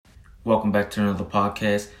Welcome back to another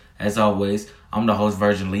podcast. As always, I'm the host,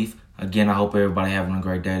 Virgin Leaf. Again, I hope everybody having a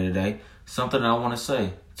great day today. Something I want to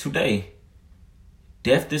say. Today,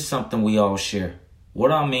 death is something we all share. What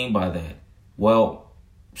do I mean by that? Well,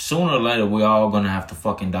 sooner or later, we're all going to have to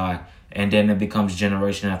fucking die. And then it becomes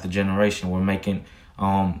generation after generation. We're making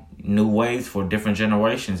new ways for different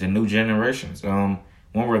generations and new generations when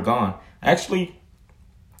we're gone. Actually,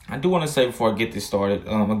 I do want to say before I get this started,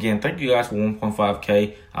 again, thank you guys for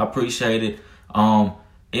 1.5K. I appreciate it.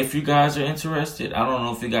 If you guys are interested, I don't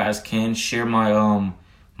know if you guys can share my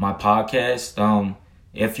my podcast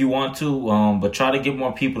if you want to, but try to get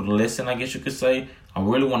more people to listen, I guess you could say. I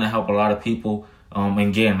really want to help a lot of people.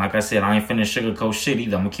 Again, like I said, I ain't finna sugarcoat shit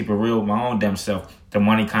either. I'm gonna keep it real with my own damn self. The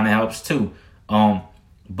money kind of helps too.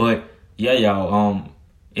 But yeah, y'all,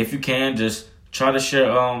 if you can, just try to share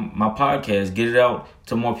my podcast. Get it out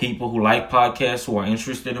to more people who like podcasts, who are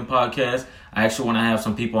interested in podcasts. I actually want to have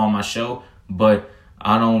some people on my show, but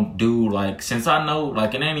I don't do, since I know,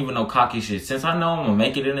 it ain't even no cocky shit. Since I know I'm going to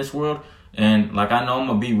make it in this world, and, I know I'm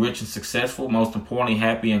going to be rich and successful, most importantly,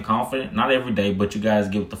 happy and confident. Not every day, but you guys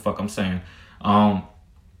get what the fuck I'm saying. I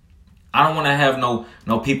don't want to have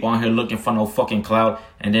no people on here looking for no fucking clout,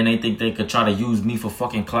 and then they think they could try to use me for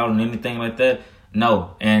fucking clout and anything like that.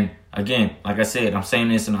 No, and again, like I said, I'm saying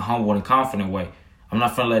this in a humble and confident way. I'm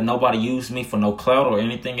not finna let nobody use me for no clout or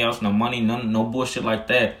anything else, no money, no bullshit like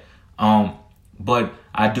that. But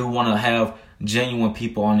I do want to have genuine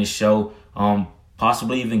people on this show,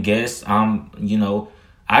 possibly even guests.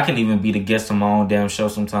 I can even be the guest on my own damn show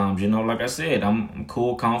sometimes. Like I said, I'm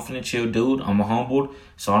cool, confident, chill dude. I'm humbled,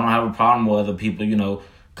 so I don't have a problem with other people,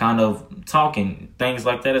 kind of talking, things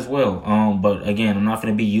like that as well. But again, I'm not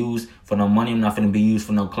going to be used for no money. I'm not going to be used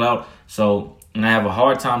for no clout. So, and I have a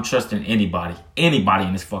hard time trusting anybody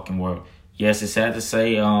in this fucking world. Yes, it's sad to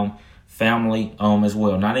say, family, as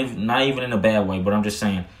well. Not even in a bad way, but I'm just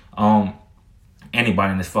saying,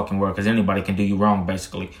 anybody in this fucking world, because anybody can do you wrong,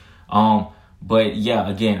 basically. But yeah,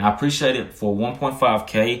 again, I appreciate it for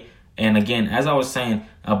 1.5K. And again, as I was saying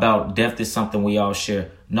about death is something we all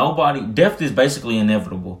share. Death is basically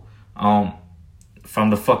inevitable. From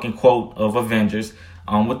the fucking quote of Avengers,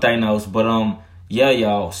 with Thanos. But yeah,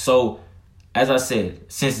 y'all. So as I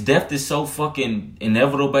said, since death is so fucking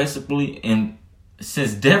inevitable, basically, and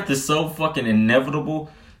since death is so fucking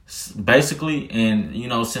inevitable, basically,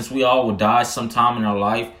 and since we all will die sometime in our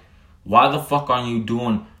life, why the fuck aren't you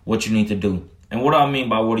doing what you need to do? And what do I mean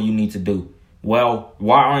by what do you need to do? Well,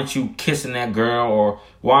 why aren't you kissing that girl? Or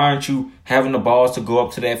why aren't you having the balls to go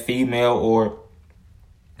up to that female? Or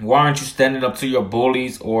why aren't you standing up to your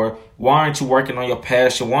bullies? Or why aren't you working on your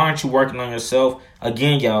passion? Why aren't you working on yourself?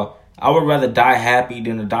 Again, y'all, I would rather die happy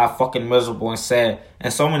than to die fucking miserable and sad.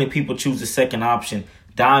 And so many people choose the second option.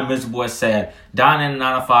 Dying miserable and sad. Dying in a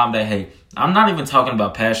 9 to 5 they hate. I'm not even talking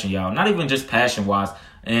about passion, y'all. Not even just passion-wise.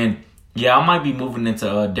 And yeah, I might be moving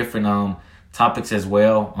into different topics as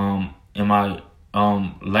well. In my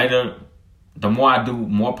later, the more I do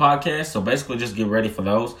more podcasts, so basically just get ready for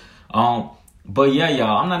those. But yeah,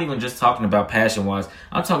 y'all, I'm not even just talking about passion-wise.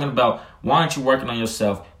 I'm talking about why aren't you working on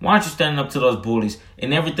yourself? Why aren't you standing up to those bullies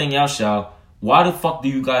and everything else, y'all? Why the fuck do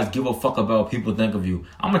you guys give a fuck about what people think of you?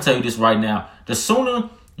 I'm gonna tell you this right now. The sooner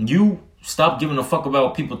you stop giving a fuck about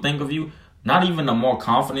what people think of you, not even the more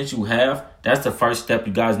confidence you have. That's the first step.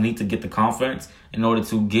 You guys need to get the confidence in order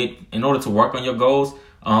to work on your goals.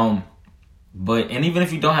 And even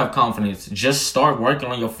if you don't have confidence, just start working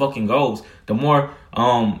on your fucking goals. The more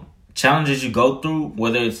challenges you go through,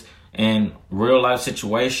 whether it's in real life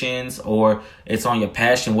situations or it's on your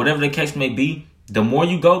passion, whatever the case may be, the more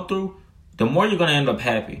you go through, the more you're gonna end up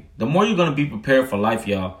happy. The more you're gonna be prepared for life,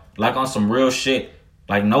 y'all. Like on some real shit,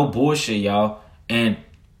 like no bullshit, y'all. And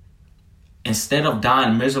instead of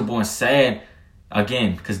dying miserable and sad,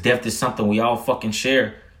 again, because death is something we all fucking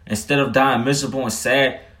share. Instead of dying miserable and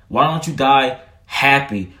sad, why don't you die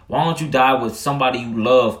happy? Why don't you die with somebody you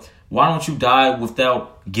love? Why don't you die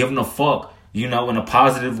without giving a fuck, in a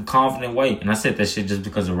positive, confident way? And I said that shit just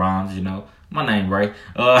because it rhymes, My name, right?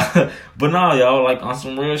 But no, y'all, on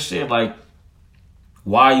some real shit,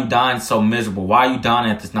 why are you dying so miserable? Why are you dying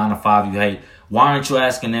at this 9 to 5 you hate? Why aren't you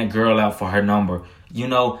asking that girl out for her number?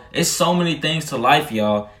 It's so many things to life,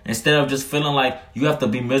 y'all. Instead of just feeling like you have to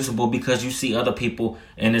be miserable because you see other people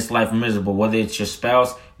in this life miserable, whether it's your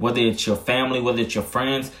spouse, whether it's your family, whether it's your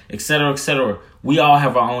friends, etc., etc. We all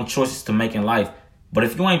have our own choices to make in life. But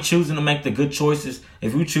if you ain't choosing to make the good choices,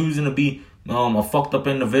 if you choosing to be a fucked up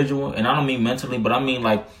individual, and I don't mean mentally, but I mean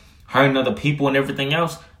hurting other people and everything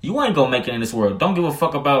else, you ain't gonna make it in this world. Don't give a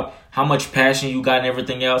fuck about how much passion you got and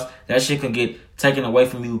everything else. That shit can get taken away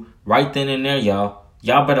from you right then and there, y'all.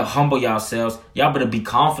 Y'all better humble yourselves. Y'all better be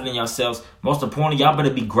confident in yourselves. Most importantly, y'all better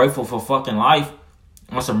be grateful for fucking life.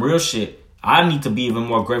 On some real shit. I need to be even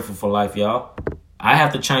more grateful for life, y'all. I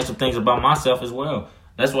have to change some things about myself as well.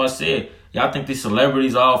 That's what I said. Y'all think these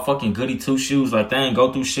celebrities all fucking goody two-shoes, like they ain't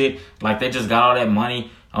go through shit, like they just got all that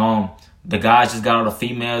money. The guys just got all the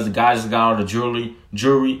females, the guys just got all the jewelry,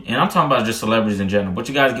 and I'm talking about just celebrities in general, but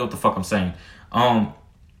you guys get what the fuck I'm saying.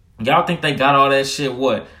 Y'all think they got all that shit,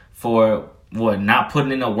 not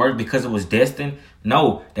putting in the work because it was destined?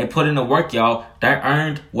 No, they put in the work, y'all. They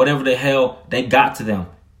earned whatever the hell they got to them.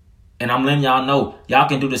 And I'm letting y'all know, y'all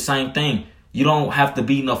can do the same thing. You don't have to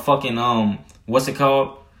be no fucking, what's it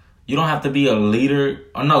called? You don't have to be a leader.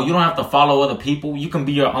 Or no, you don't have to follow other people. You can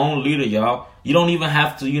be your own leader, y'all. You don't even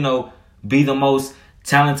have to, be the most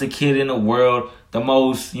talented kid in the world, the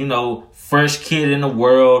most, fresh kid in the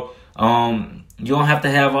world. You don't have to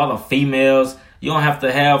have all the females. You don't have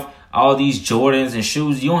to have all these Jordans and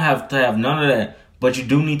shoes. You don't have to have none of that. But you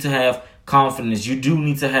do need to have confidence. You do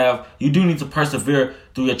need to persevere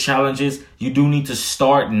through your challenges. You do need to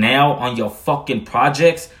start now on your fucking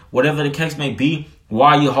projects, whatever the case may be.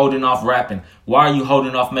 Why are you holding off rapping? Why are you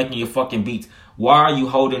holding off making your fucking beats? Why are you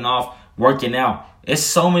holding off working out? It's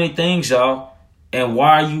so many things, y'all. And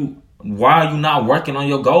why are you not working on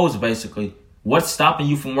your goals, basically? What's stopping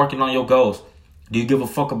you from working on your goals? Do you give a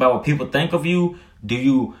fuck about what people think of you? Do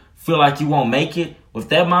you feel like you won't make it? With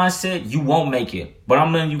that mindset, you won't make it. But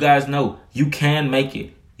I'm letting you guys know, you can make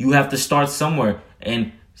it. You have to start somewhere.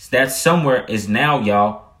 And that somewhere is now,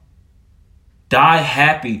 y'all. Die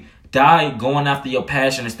happy. Die going after your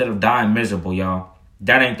passion instead of dying miserable, y'all.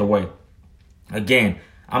 That ain't the way. Again,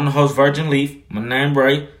 I'm the host, Virgin Leaf. My name,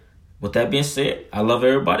 Ray. With that being said, I love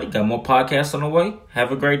everybody. Got more podcasts on the way.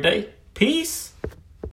 Have a great day. Peace.